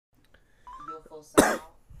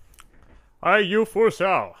Hi, you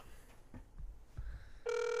Fusao.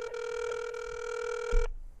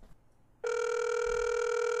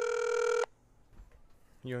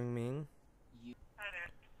 Young Ming.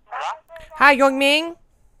 Hi, Young Ming.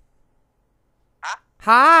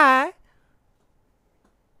 Hi.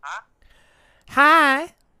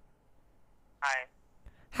 Hi. Hi.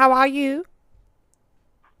 How are you?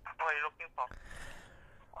 What are you looking for?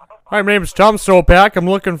 Hi, my name's Tom Sopak. I'm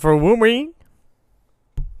looking for Woomy.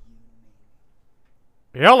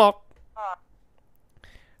 Hello.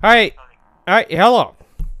 Hi. Hi. Hello.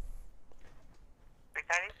 Speak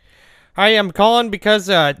Chinese? Hi, I'm calling because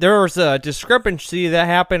there was a discrepancy that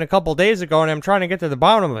happened a couple days ago, and I'm trying to get to the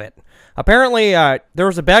bottom of it. Apparently, there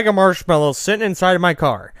was a bag of marshmallows sitting inside of my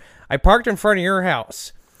car. I parked in front of your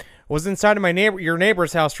house. Was inside of your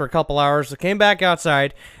neighbor's house for a couple hours. Came back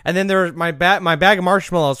outside, and then there was my bag of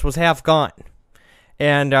marshmallows was half gone,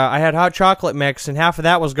 and I had hot chocolate mix, and half of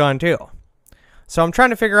that was gone too. So I'm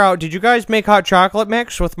trying to figure out: did you guys make hot chocolate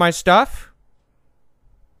mix with my stuff?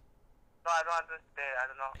 No, I don't understand. I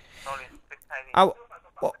don't know. Sorry, speak Chinese.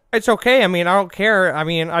 Well, it's okay. I mean, I don't care. I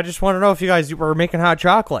mean, I just want to know if you guys were making hot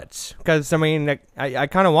chocolates, because I mean, I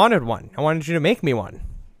kind of wanted one. I wanted you to make me one.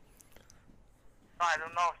 No, I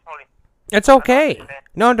don't know. Sorry. It's okay.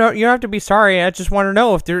 No, you don't have to be sorry. I just want to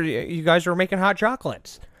know if you guys were making hot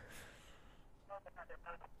chocolates.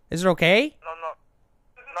 Is it okay? No.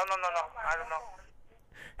 I don't know.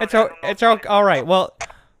 It's okay. All right. Well.